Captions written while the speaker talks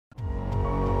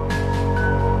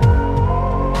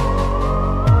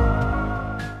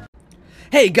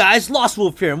Hey guys, Lost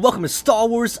Wolf here, and welcome to Star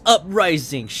Wars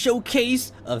Uprising,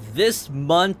 showcase of this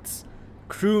month's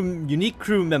unique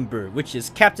crew member, which is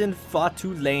Captain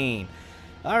Fatulaine.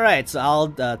 Alright, so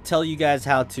I'll tell you guys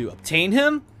how to obtain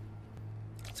him.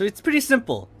 So it's pretty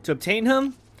simple. To obtain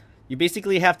him, you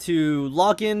basically have to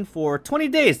log in for 20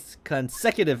 days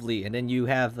consecutively, and then you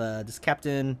have this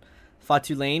Captain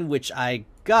Fatulaine, which I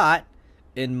got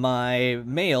in my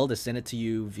mail to send it to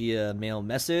you via mail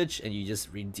message, and you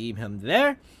just redeem him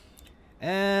there.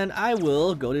 And I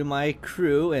will go to my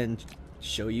crew and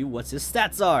show you what his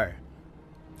stats are.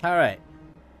 Alright,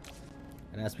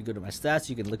 and as we go to my stats,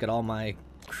 you can look at all my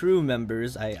crew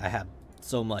members. I have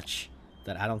so much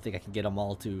that I don't think I can get them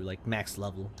all to like max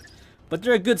level, but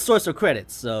they're a good source of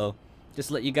credits. So just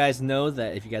to let you guys know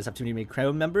that if you guys have too many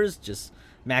crew members, just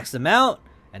max them out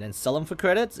and then sell them for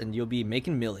credits, and you'll be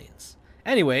making millions.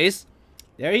 Anyways,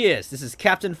 there he is. This is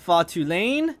Captain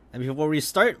Fatulaine. And before we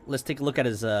start, let's take a look at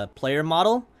his player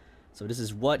model. So this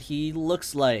is what he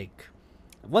looks like.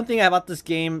 One thing about this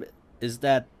game is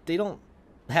that they don't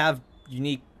have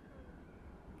unique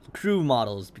crew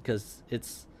models because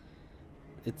it's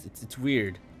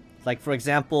weird. Like, for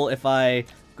example, if I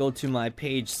go to my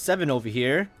page 7 over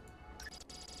here,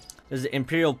 there's an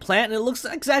Imperial plant and it looks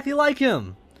exactly like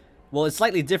him. Well, it's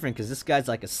slightly different because this guy's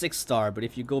like a 6-star, but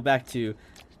if you go back to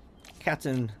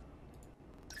Captain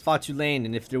Fatulaine,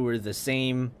 and if they were the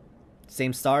same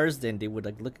stars, then they would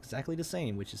like look exactly the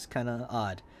same, which is kind of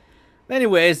odd. But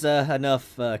anyways,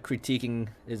 enough critiquing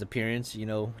his appearance. You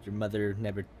know, your mother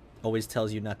never always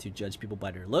tells you not to judge people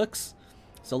by their looks.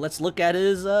 So let's look at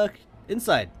his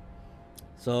inside.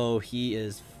 So he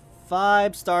is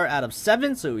 5-star out of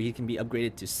 7, so he can be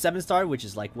upgraded to 7-star, which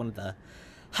is like one of the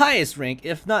highest rank,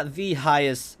 if not the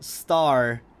highest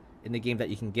star in the game that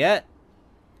you can get.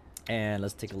 And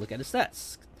let's take a look at his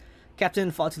stats.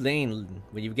 Captain Fatulaine,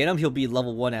 when you get him, he'll be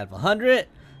level 1 out of 100.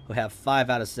 He'll have 5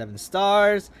 out of 7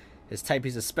 stars. His type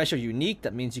is a special unique.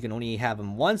 That means you can only have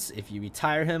him once. If you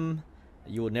retire him,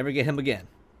 you will never get him again.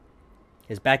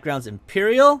 His background's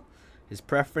Imperial. His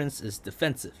preference is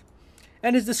defensive.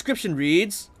 And his description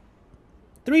reads,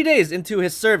 3 days into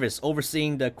his service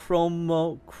overseeing the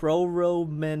Chroman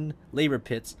Labor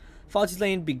Pits,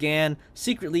 Fatulaine began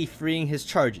secretly freeing his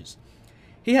charges.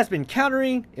 He has been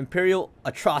countering Imperial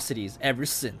atrocities ever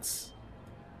since.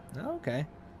 Okay,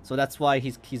 so that's why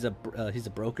he's a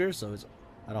broker. So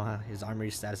I don't have his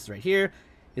armory status right here.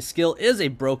 His skill is a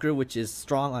broker, which is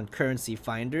strong on currency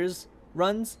finders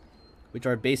runs, which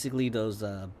are basically those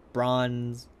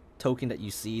bronze token that you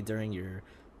see during your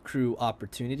crew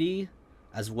opportunity,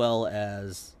 as well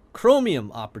as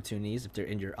chromium opportunities if they're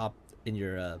in your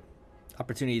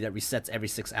opportunity that resets every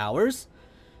 6 hours.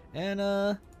 And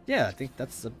yeah, I think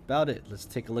that's about it. Let's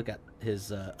take a look at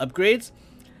his upgrades.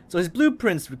 So his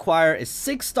blueprints require a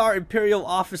 6-star Imperial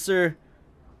officer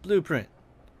blueprint.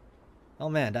 Oh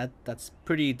man, that's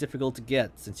pretty difficult to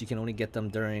get, since you can only get them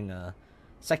during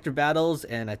sector battles,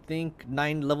 and I think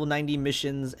level 90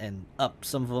 missions and up.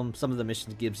 Some of the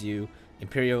missions gives you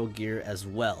Imperial gear as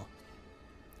well.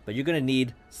 But you're gonna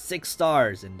need 6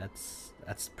 stars, and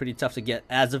that's pretty tough to get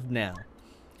as of now.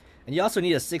 And you also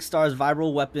need a 6-star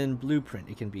viral weapon blueprint.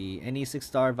 It can be any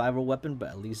 6-star viral weapon, but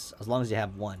at least as long as you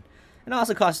have one. And it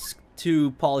also costs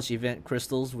 2 polish event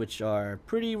crystals, which are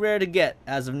pretty rare to get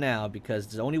as of now, because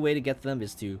the only way to get them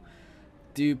is to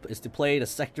play the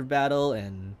sector battle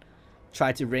and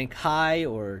try to rank high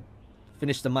or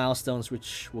finish the milestones,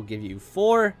 which will give you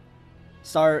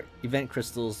 4-star event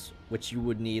crystals, which you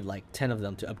would need like 10 of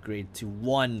them to upgrade to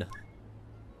one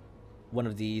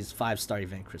of these 5-star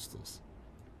event crystals.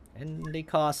 And they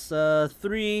cost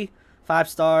 3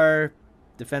 5-star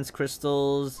defense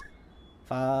crystals,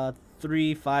 3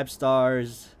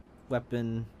 5-stars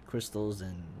weapon crystals,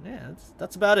 and yeah,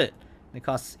 that's about it. It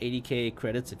costs 80k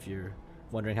credits if you're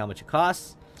wondering how much it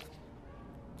costs.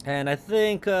 And I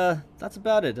think that's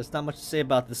about it. There's not much to say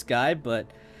about this guy,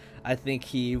 but I think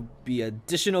he'd be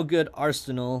additional good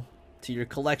arsenal to your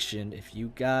collection if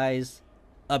you guys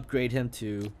upgrade him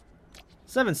to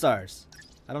 7 stars.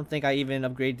 I don't think I even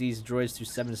upgrade these droids to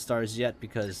 7 stars yet,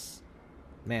 because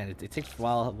man, it takes a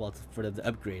while for them to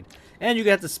upgrade, and you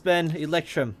have to spend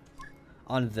Electrum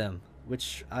on them,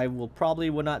 which I will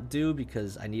not do,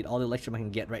 because I need all the Electrum I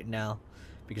can get right now,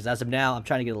 because as of now I'm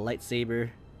trying to get a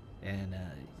lightsaber and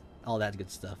all that good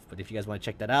stuff. But if you guys want to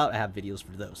check that out, I have videos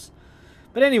for those.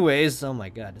 But anyways, oh my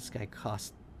god, this guy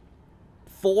costs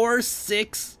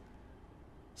 6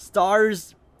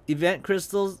 stars event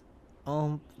crystals.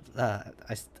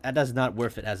 That's not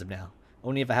worth it as of now.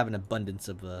 Only if I have an abundance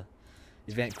of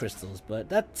event crystals. But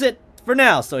that's it for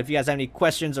now. So if you guys have any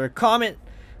questions or comment,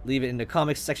 leave it in the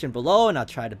comments section below, and I'll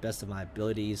try the best of my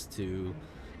abilities to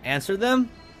answer them.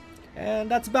 And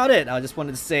that's about it. I just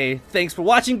wanted to say thanks for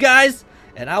watching, guys,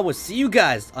 and I will see you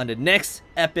guys on the next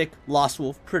epic Lost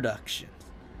Wolf production.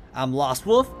 I'm Lost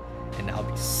Wolf, and I'll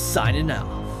be signing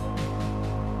out.